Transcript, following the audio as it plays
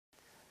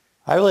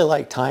I really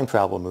like time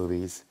travel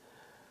movies,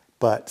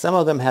 but some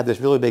of them have this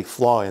really big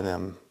flaw in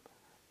them,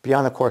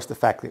 beyond of course the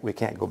fact that we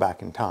can't go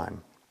back in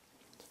time.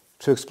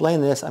 To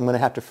explain this, I'm going to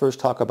have to first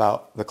talk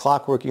about the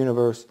clockwork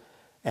universe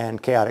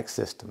and chaotic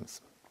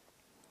systems.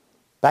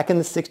 Back in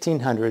the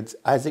 1600s,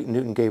 Isaac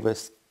Newton gave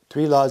us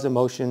 3 laws of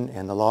motion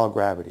and the law of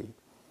gravity.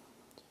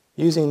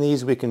 Using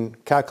these, we can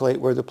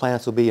calculate where the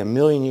planets will be a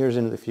million years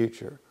into the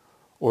future,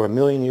 or a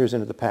million years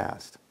into the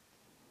past.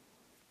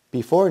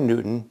 Before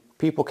Newton,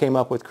 people came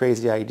up with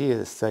crazy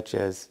ideas such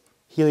as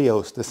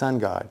Helios, the sun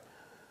god,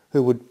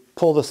 who would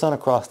pull the sun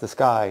across the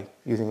sky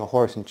using a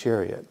horse and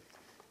chariot.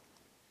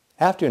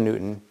 After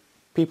Newton,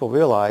 people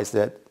realized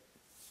that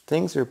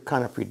things are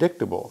kind of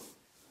predictable,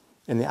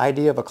 and the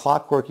idea of a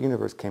clockwork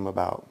universe came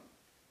about.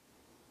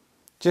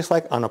 Just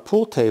like on a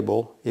pool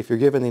table, if you're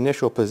given the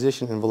initial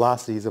position and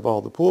velocities of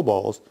all the pool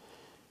balls,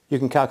 you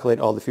can calculate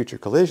all the future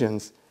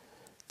collisions.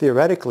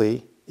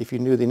 Theoretically, if you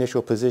knew the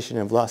initial position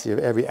and velocity of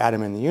every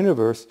atom in the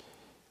universe,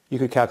 you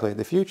could calculate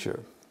the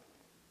future.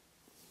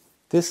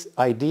 This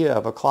idea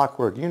of a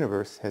clockwork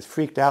universe has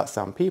freaked out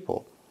some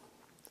people,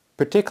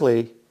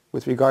 particularly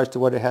with regards to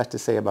what it has to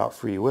say about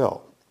free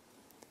will.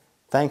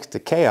 Thanks to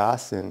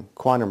chaos and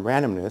quantum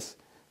randomness,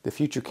 the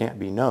future can't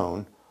be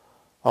known,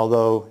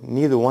 although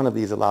neither one of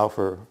these allow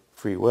for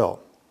free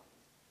will.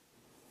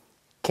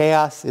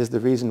 Chaos is the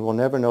reason we'll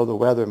never know the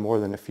weather more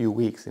than a few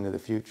weeks into the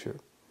future.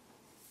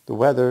 The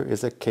weather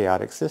is a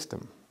chaotic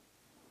system.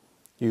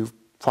 You've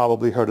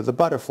probably heard of the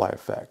butterfly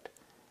effect.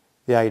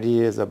 The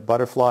idea is a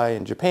butterfly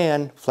in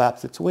Japan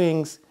flaps its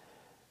wings,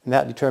 and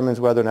that determines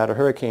whether or not a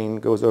hurricane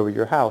goes over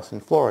your house in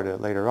Florida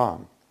later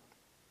on.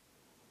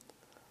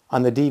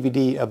 On the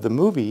DVD of the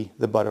movie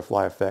The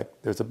Butterfly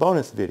Effect, there's a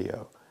bonus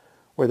video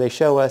where they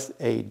show us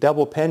a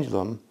double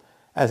pendulum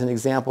as an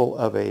example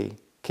of a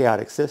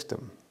chaotic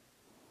system.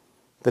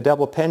 The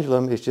double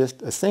pendulum is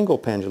just a single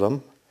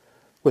pendulum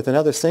with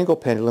another single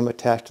pendulum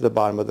attached to the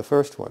bottom of the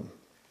first one.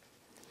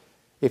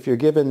 If you're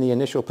given the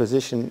initial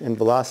position and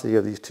velocity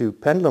of these 2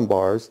 pendulum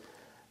bars,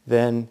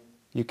 then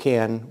you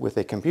can, with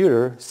a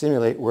computer,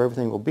 simulate where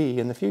everything will be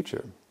in the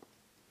future.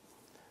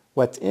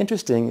 What's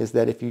interesting is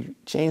that if you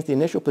change the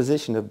initial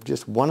position of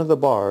just one of the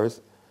bars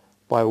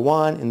by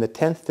 1 in the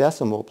 10th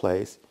decimal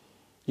place,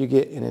 you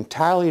get an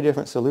entirely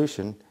different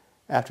solution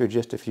after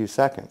just a few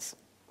seconds.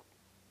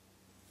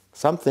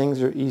 Some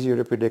things are easier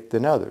to predict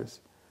than others.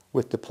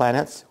 With the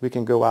planets, we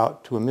can go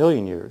out to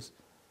 1,000,000 years,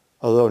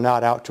 although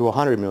not out to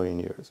 100 million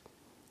years.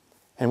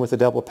 And with the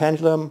double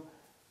pendulum,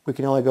 we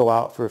can only go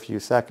out for a few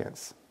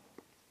seconds.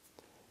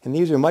 And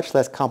these are much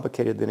less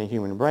complicated than a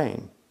human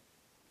brain.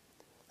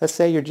 Let's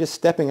say you're just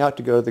stepping out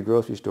to go to the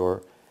grocery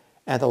store,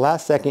 and at the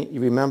last second you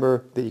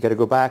remember that you got to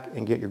go back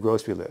and get your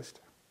grocery list.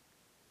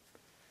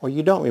 Or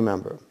you don't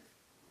remember.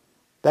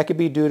 That could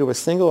be due to a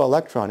single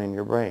electron in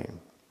your brain.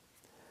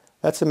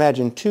 Let's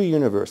imagine 2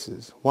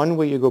 universes, one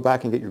where you go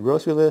back and get your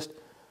grocery list,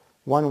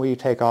 one where you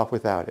take off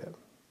without it.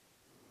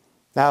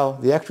 Now,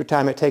 the extra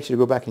time it takes you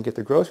to go back and get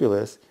the grocery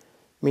list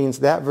means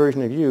that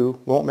version of you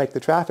won't make the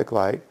traffic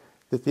light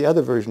that the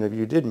other version of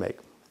you did make.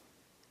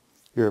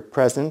 Your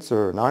presence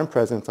or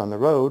non-presence on the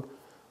road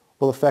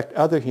will affect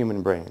other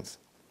human brains.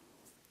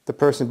 The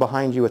person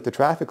behind you at the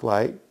traffic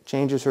light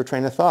changes her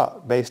train of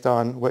thought based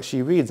on what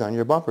she reads on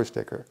your bumper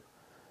sticker.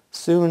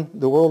 Soon,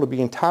 the world will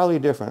be entirely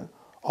different,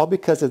 all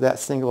because of that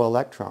single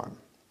electron.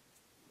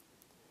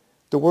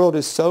 The world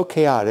is so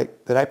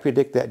chaotic that I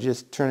predict that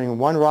just turning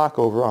one rock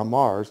over on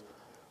Mars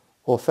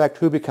will affect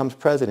who becomes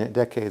president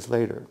decades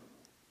later.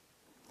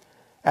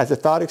 As a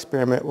thought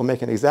experiment, we'll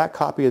make an exact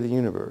copy of the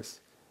universe.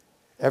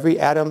 Every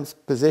atom's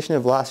position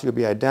and velocity will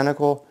be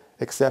identical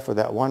except for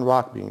that one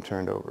rock being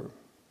turned over.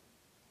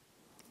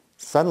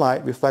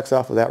 Sunlight reflects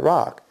off of that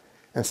rock,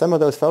 and some of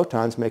those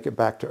photons make it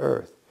back to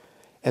Earth,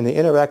 and they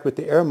interact with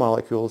the air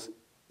molecules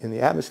in the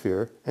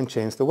atmosphere and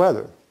change the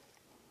weather.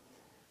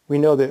 We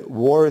know that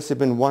wars have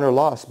been won or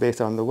lost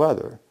based on the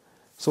weather,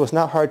 so it's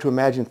not hard to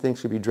imagine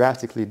things could be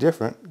drastically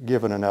different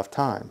given enough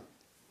time.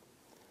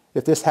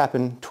 If this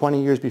happened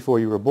 20 years before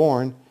you were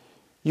born,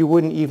 you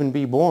wouldn't even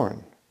be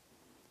born.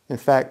 In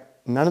fact,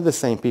 none of the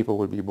same people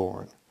would be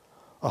born.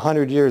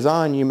 100 years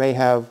on, you may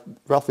have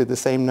roughly the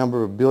same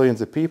number of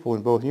billions of people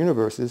in both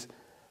universes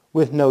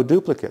with no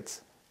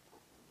duplicates.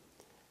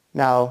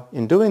 Now,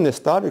 in doing this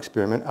thought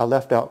experiment, I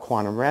left out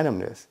quantum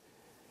randomness.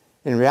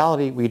 In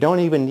reality, we don't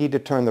even need to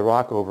turn the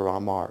rock over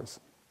on Mars.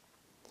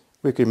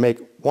 We could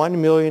make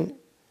 1,000,000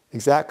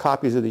 exact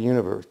copies of the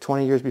universe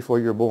 20 years before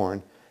you're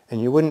born,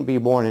 and you wouldn't be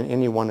born in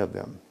any one of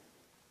them.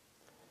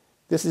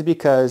 This is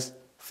because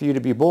for you to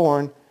be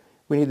born,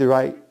 we need the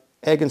right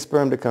egg and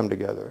sperm to come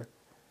together.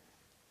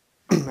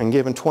 And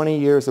given 20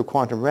 years of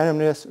quantum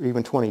randomness, or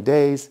even 20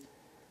 days,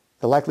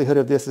 the likelihood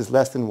of this is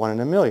less than 1 in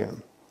a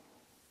million.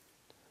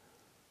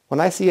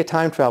 When I see a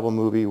time travel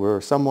movie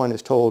where someone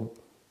is told,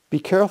 be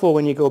careful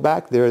when you go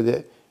back there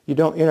that you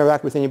don't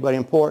interact with anybody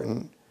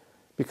important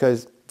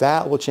because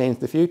that will change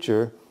the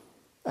future,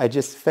 I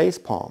just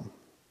facepalm.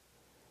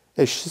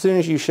 As soon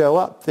as you show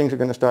up, things are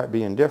going to start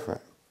being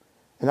different.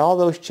 And all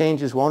those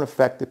changes won't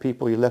affect the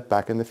people you left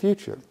back in the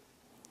future.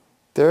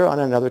 They're on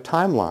another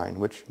timeline,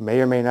 which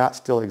may or may not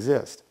still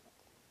exist.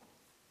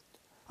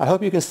 I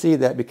hope you can see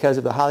that because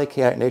of the highly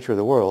chaotic nature of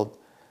the world,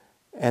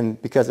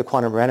 and because of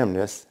quantum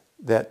randomness,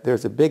 that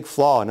there's a big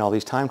flaw in all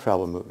these time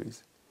travel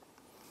movies.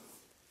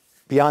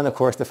 Beyond, of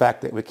course, the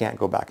fact that we can't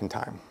go back in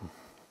time.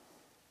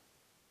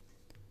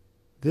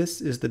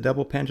 This is the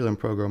double pendulum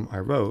program I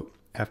wrote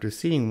after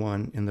seeing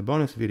one in the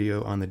bonus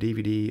video on the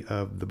DVD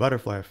of The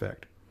Butterfly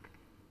Effect.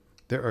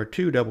 There are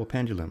two double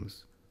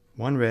pendulums,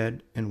 one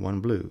red and one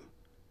blue.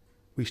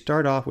 We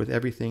start off with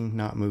everything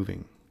not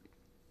moving.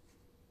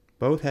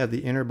 Both have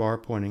the inner bar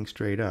pointing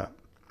straight up.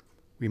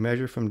 We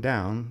measure from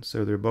down,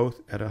 so they're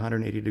both at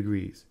 180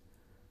 degrees.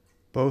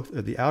 Both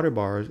of the outer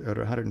bars are at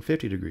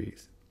 150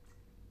 degrees.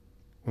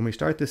 When we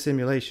start the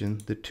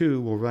simulation, the two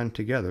will run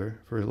together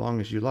for as long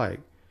as you like,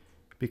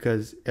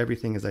 because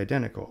everything is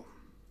identical.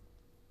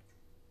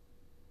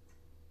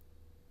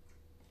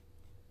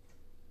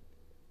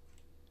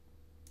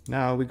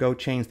 Now we go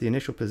change the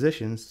initial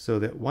positions so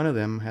that one of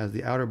them has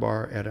the outer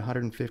bar at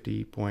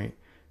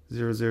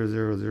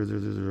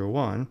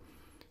 150.0000001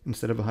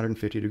 instead of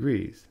 150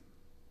 degrees.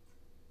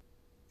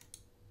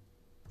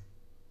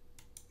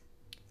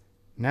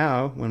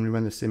 Now, when we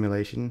run the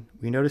simulation,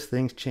 we notice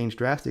things change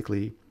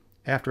drastically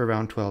after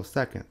around 12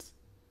 seconds.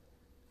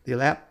 The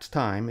elapsed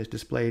time is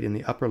displayed in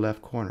the upper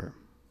left corner.